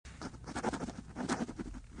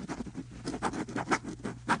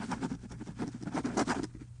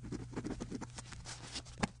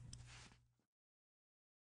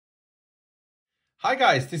Hi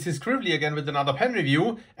guys, this is Scribbly again with another pen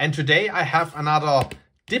review, and today I have another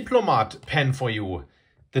Diplomat pen for you.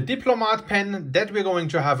 The Diplomat pen that we're going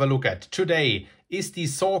to have a look at today is the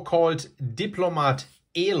so-called Diplomat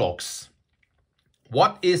Elox.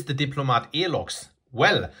 What is the Diplomat Elox?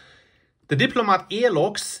 Well, the Diplomat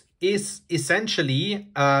Elox is essentially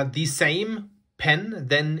the same pen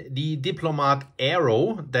than the Diplomat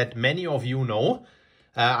Aero that many of you know.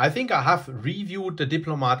 I think I have reviewed the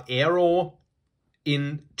Diplomat Aero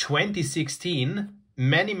in 2016,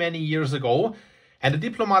 many years ago. And the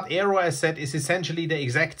Diplomat Aero, as said, is essentially the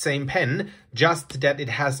exact same pen, just that it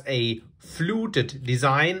has a fluted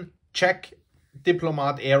design. Check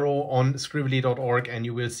Diplomat Aero on scribbly.org and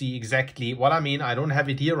you will see exactly what I mean. I don't have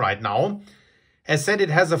it here right now. As said,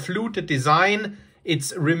 it has a fluted design.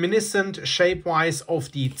 It's reminiscent shape-wise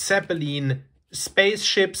of the Zeppelin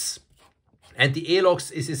spaceships. And the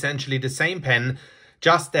Elox is essentially the same pen,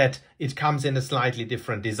 just that it comes in a slightly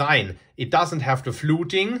different design. It doesn't have the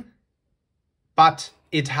fluting, but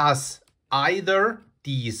it has either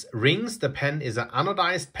these rings. The pen is an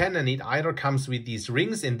anodized pen and it either comes with these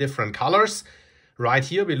rings in different colors. Right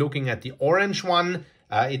here we're looking at the orange one.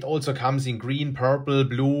 It also comes in green, purple,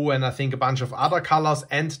 blue, and I think a bunch of other colors.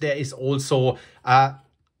 And there is also a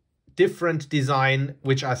different design,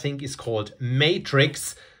 which I think is called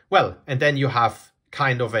Matrix. Well, and then you have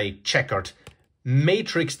kind of a checkered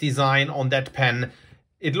matrix design on that pen.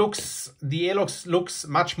 The Elox looks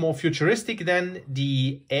much more futuristic than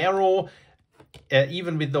the Aero,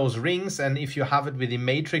 even with those rings. And if you have it with the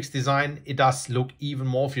matrix design, it does look even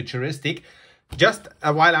more futuristic. Just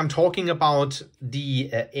while I'm talking about the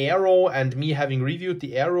Aero and me having reviewed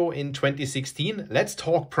the Aero in 2016, let's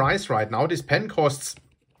talk price right now. This pen costs,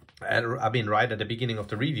 I've been right at the beginning of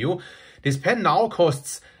the review, this pen now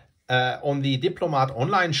costs on the Diplomat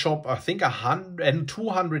online shop, I think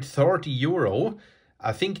 230 euro.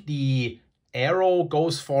 I think the Aero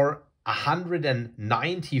goes for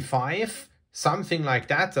 195, something like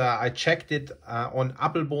that. I checked it on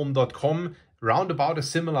appelboom.com, round about a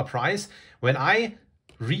similar price. When I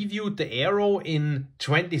reviewed the Aero in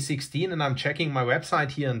 2016, and I'm checking my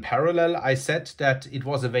website here in parallel, I said that it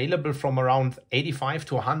was available from around 85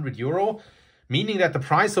 to 100 euro, meaning that the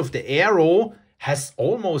price of the Aero has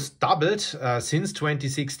almost doubled since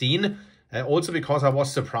 2016. Also because I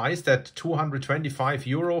was surprised that 225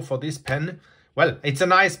 euro for this pen. Well, it's a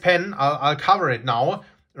nice pen. I'll cover it now,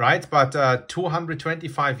 right? But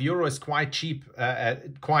 225 euro is quite cheap,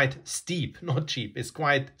 quite steep, not cheap. It's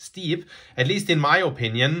quite steep, at least in my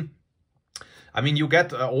opinion. I mean, you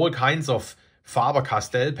get all kinds of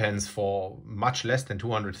Faber-Castell pens for much less than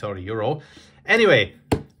 230 euro. Anyway,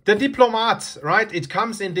 the Diplomat, right? It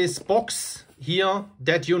comes in this box here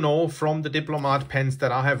that you know from the Diplomat pens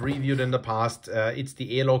that I have reviewed in the past. It's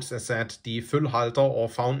the Elox, as said, the Füllhalter or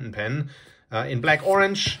fountain pen in black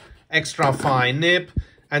orange, extra fine nib,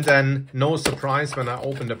 and then no surprise when I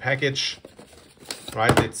open the package,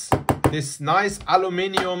 right? It's this nice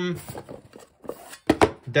aluminium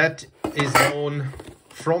that is known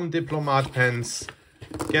from Diplomat pens.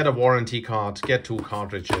 Get a warranty card, get 2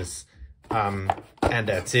 cartridges, and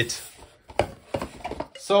that's it.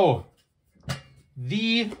 So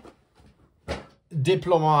the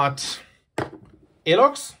Diplomat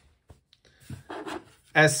Elox,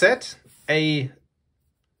 as said, a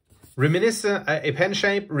pen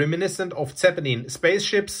shape reminiscent of Zeppelin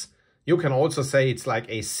spaceships. You can also say it's like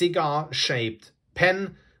a cigar-shaped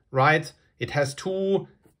pen, right? It has 2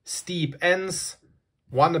 steep ends,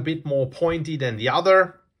 one a bit more pointy than the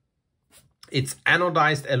other. It's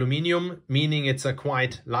anodized aluminum, meaning it's a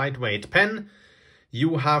quite lightweight pen.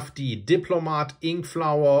 You have the Diplomat ink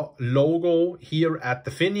flower logo here at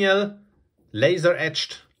the finial, laser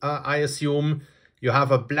etched, I assume. You have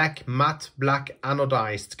a matte black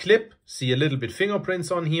anodized clip. See a little bit fingerprints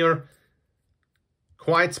on here.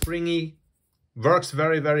 Quite springy, works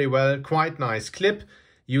very well, quite nice clip.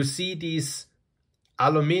 You see these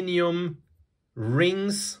aluminium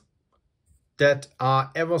rings that are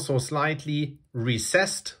ever so slightly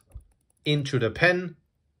recessed into the pen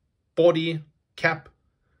body cap,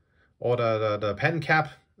 or the pen cap,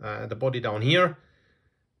 the body down here.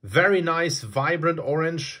 Very nice, vibrant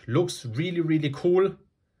orange, looks really cool.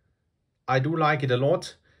 I do like it a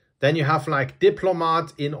lot. Then you have like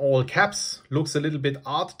Diplomat in all caps, looks a little bit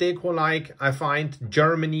Art Deco like, I find.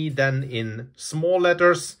 Germany then in small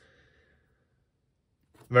letters,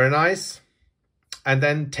 very nice. And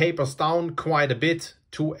then tapers down quite a bit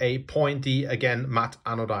to a pointy, again, matte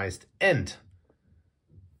anodized end.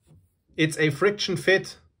 It's a friction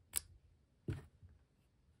fit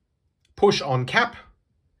push-on cap.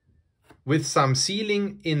 with some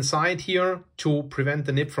sealing inside here to prevent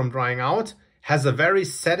the nib from drying out. Has a very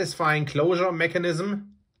satisfying closure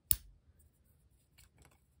mechanism.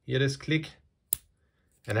 Hear this click?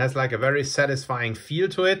 And has like a very satisfying feel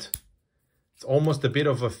to it. It's almost a bit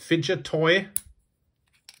of a fidget toy.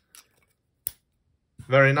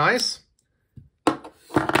 Very nice.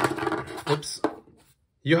 Oops.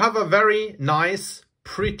 You have a very nice,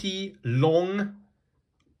 pretty long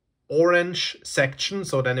orange section.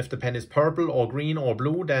 So then if the pen is purple or green or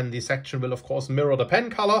blue, then the section will of course mirror the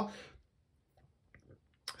pen color.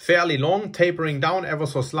 Fairly long, tapering down ever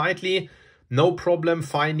so slightly. No problem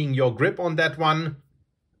finding your grip on that one.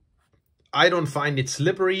 I don't find it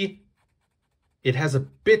slippery. It has a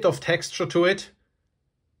bit of texture to it.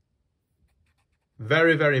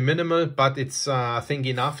 Very, very minimal, but it's I think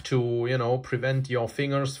enough to, you know, prevent your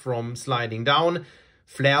fingers from sliding down.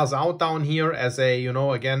 Flares out down here as a, you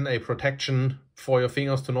know, again, a protection for your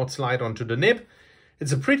fingers to not slide onto the nib.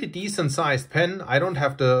 It's a pretty decent sized pen. I don't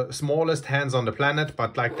have the smallest hands on the planet,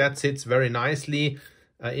 but like that sits very nicely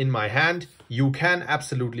in my hand. You can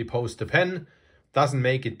absolutely post the pen. Doesn't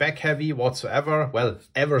make it back heavy whatsoever. Well,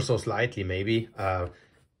 ever so slightly maybe.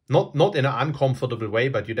 Not in an uncomfortable way,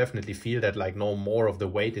 but you definitely feel that like no more of the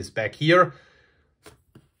weight is back here.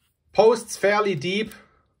 Posts fairly deep,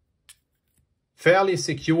 fairly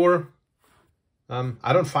secure.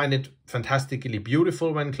 I don't find it fantastically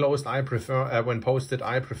beautiful when closed. I prefer when posted.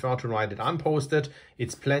 I prefer to write it unposted.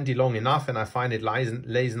 It's plenty long enough, and I find it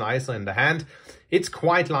lays nicer in the hand. It's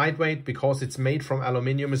quite lightweight because it's made from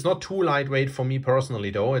aluminium. It's not too lightweight for me personally,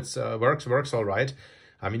 though. It's works all right.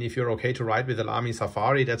 I mean, if you're okay to write with the Lamy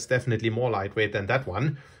Safari, that's definitely more lightweight than that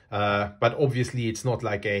one. But obviously, it's not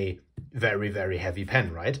like a very, very heavy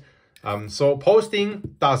pen, right? So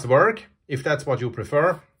posting does work if that's what you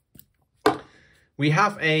prefer. We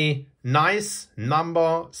have a nice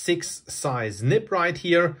number 6 size nib right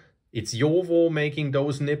here. It's JoWo making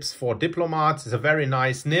those nibs for Diplomat. It's a very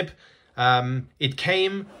nice nib. It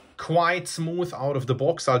came quite smooth out of the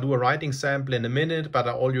box. I'll do a writing sample in a minute, but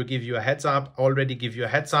I already give you a heads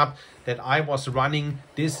up that I was running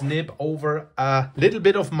this nib over a little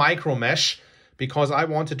bit of micro mesh because I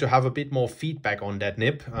wanted to have a bit more feedback on that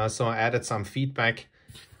nib. So I added some feedback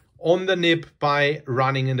on the nib by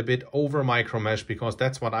running it a bit over micro mesh because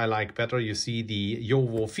that's what I like better. You see the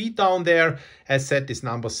JoWo feet down there. As said, this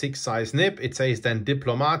number 6 size nib. It says then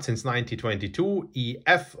Diplomat since 1922,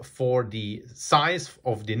 EF for the size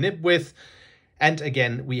of the nib width. And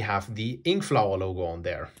again, we have the ink flower logo on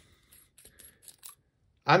there.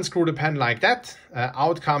 Unscrew the pen like that.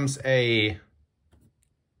 Out comes a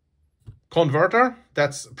converter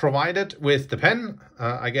that's provided with the pen.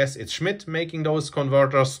 I guess it's Schmidt making those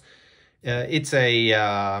converters. It's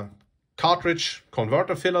a cartridge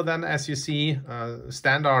converter filler then, as you see,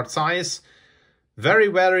 standard size. Very,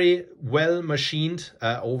 very well machined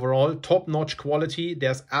overall. Top-notch quality.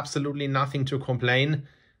 There's absolutely nothing to complain.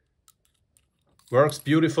 Works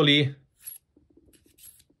beautifully.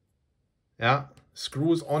 Yeah,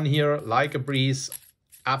 screws on here like a breeze.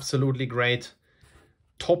 Absolutely great.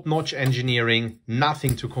 Top-notch engineering,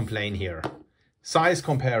 nothing to complain here. Size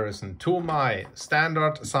comparison to my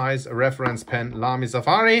standard size reference pen Lamy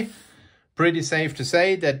Safari. Pretty safe to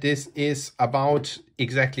say that this is about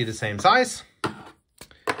exactly the same size.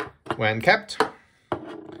 When kept,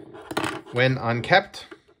 when unkept,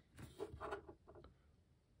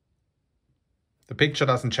 the picture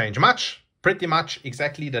doesn't change much. Pretty much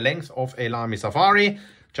exactly the length of a Lamy Safari.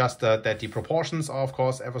 Just that the proportions are, of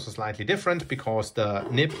course, ever so slightly different because the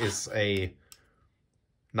nib is a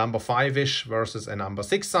number 5-ish versus a number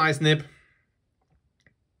 6 size nib.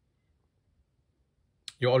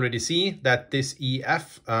 You already see that this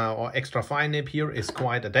EF or extra fine nib here is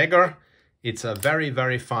quite a dagger. It's a very,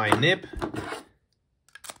 very fine nib.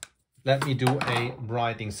 Let me do a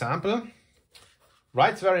writing sample.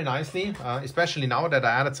 Writes very nicely, especially now that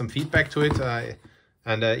I added some feedback to it.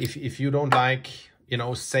 And if you don't like, you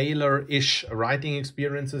know, sailor-ish writing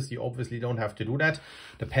experiences, you obviously don't have to do that.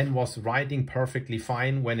 The pen was writing perfectly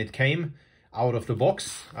fine when it came out of the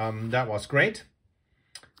box. That was great.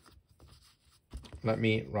 Let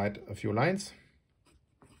me write a few lines.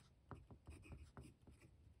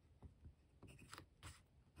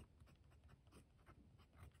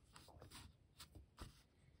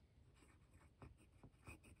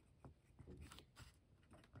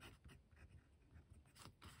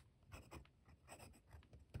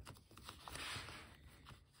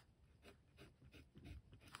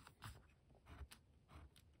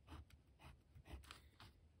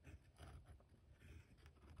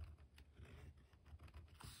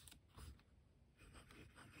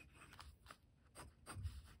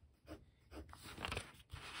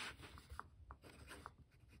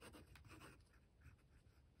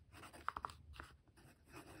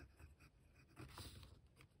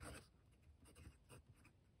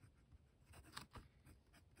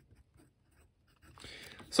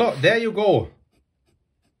 So there you go.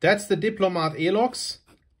 That's the Diplomat Elox.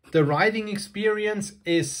 The writing experience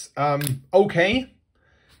is okay.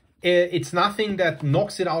 It's nothing that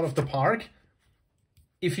knocks it out of the park.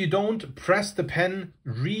 If you don't press the pen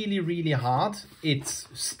really, really hard, it's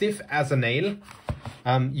stiff as a nail.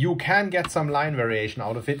 You can get some line variation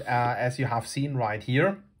out of it, as you have seen right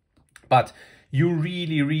here. But you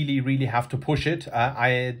really, really, really have to push it.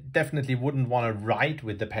 I definitely wouldn't want to write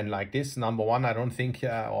with the pen like this. Number one, I don't think,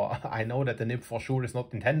 or I know that the nib for sure is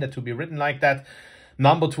not intended to be written like that.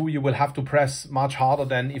 Number two, you will have to press much harder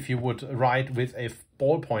than if you would write with a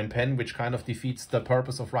ballpoint pen, which kind of defeats the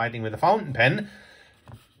purpose of writing with a fountain pen.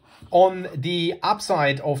 On the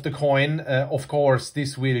upside of the coin, of course,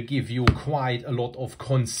 this will give you quite a lot of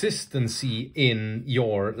consistency in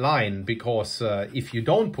your line, because if you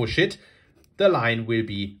don't push it, the line will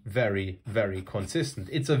be very, very consistent.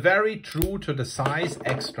 It's a very true to the size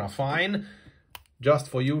extra fine. Just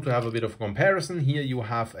for you to have a bit of comparison, here you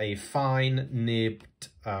have a fine nibbed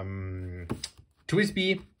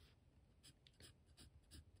Twisby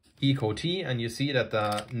Eco T, and you see that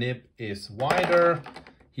the nib is wider.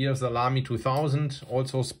 Here's the Lamy 2000,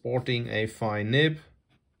 also sporting a fine nib.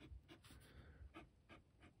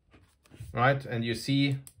 Right, and you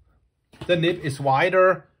see the nib is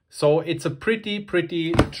wider, so it's a pretty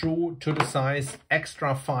true to the size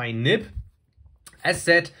extra fine nib. As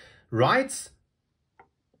said, writes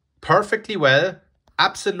perfectly well,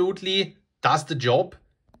 absolutely does the job.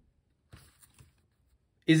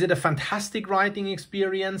 Is it a fantastic writing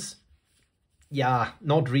experience? Yeah,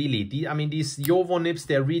 not really. I mean, these Jowo nibs,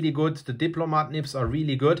 they're really good. The Diplomat nibs are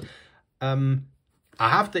really good. I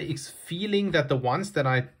have the feeling that the ones that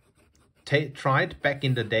I tried back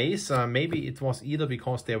in the days, maybe it was either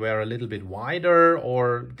because they were a little bit wider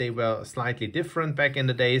or they were slightly different back in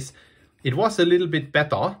the days. It was a little bit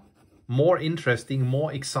better, more interesting,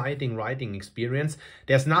 more exciting writing experience.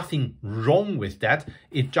 There's nothing wrong with that.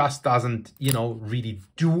 It just doesn't, you know, really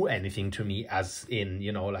do anything to me, as in,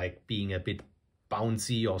 you know, like being a bit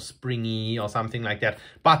bouncy or springy or something like that.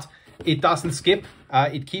 But it doesn't skip.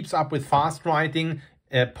 It keeps up with fast writing,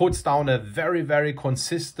 puts down a very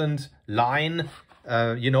consistent line.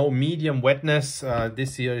 You know, medium wetness.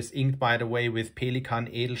 This here is inked, by the way, with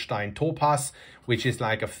Pelikan Edelstein Topaz, which is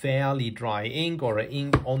like a fairly dry ink, or an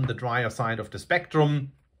ink on the drier side of the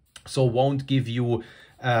spectrum. So won't give you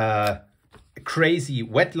crazy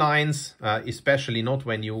wet lines, especially not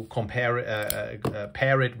when you compare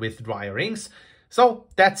pair it with drier inks. So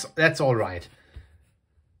that's all right.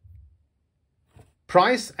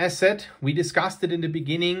 Price, as said, we discussed it in the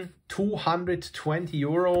beginning, 220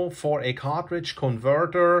 euro for a cartridge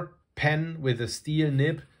converter pen with a steel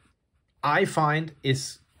nib. I find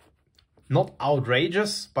is not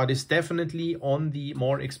outrageous, but is definitely on the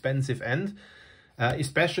more expensive end,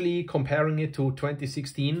 especially comparing it to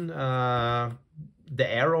 2016, the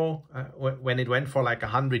Aero, when it went for like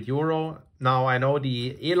 100 euro. Now I know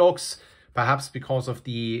the Elox, perhaps because of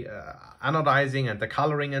the anodizing and the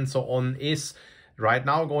coloring and so on, is right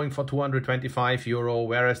now going for 225 euro,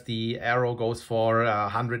 whereas the Aero goes for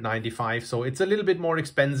 195. So it's a little bit more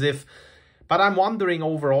expensive. But I'm wondering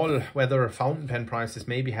overall whether fountain pen prices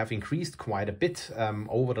maybe have increased quite a bit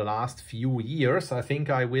over the last few years. I think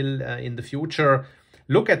I will in the future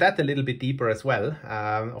look at that a little bit deeper as well.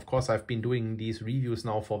 Of course, I've been doing these reviews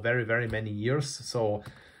now for very many years. So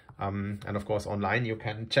and of course, online you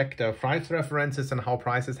can check the price references and how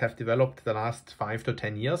prices have developed the last 5 to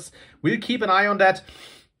 10 years. We'll keep an eye on that.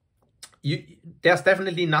 There's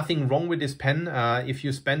definitely nothing wrong with this pen. If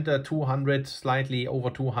you spend 200, slightly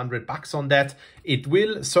over 200 bucks on that, it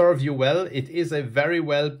will serve you well. It is a very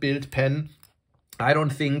well built pen. I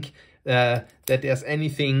don't think that there's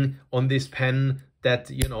anything on this pen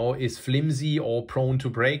that, you know, is flimsy or prone to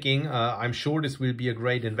breaking. I'm sure this will be a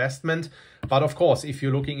great investment. But of course, if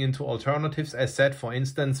you're looking into alternatives, as said, for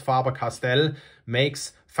instance, Faber-Castell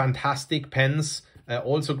makes fantastic pens,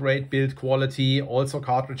 also great build quality, also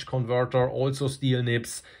cartridge converter, also steel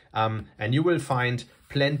nibs. And you will find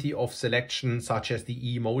plenty of selection, such as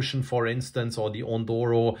the E-Motion, for instance, or the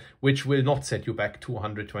Ondoro, which will not set you back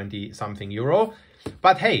 220 something euro.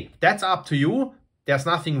 But hey, that's up to you. There's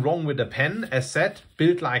nothing wrong with the pen, as said,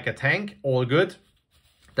 built like a tank, all good.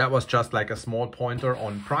 That was just like a small pointer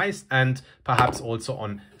on price and perhaps also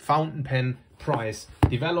on fountain pen price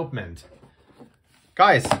development.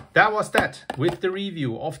 Guys, that was that with the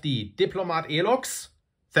review of the Diplomat Elox.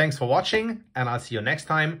 Thanks for watching, and I'll see you next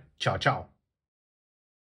time. Ciao, ciao.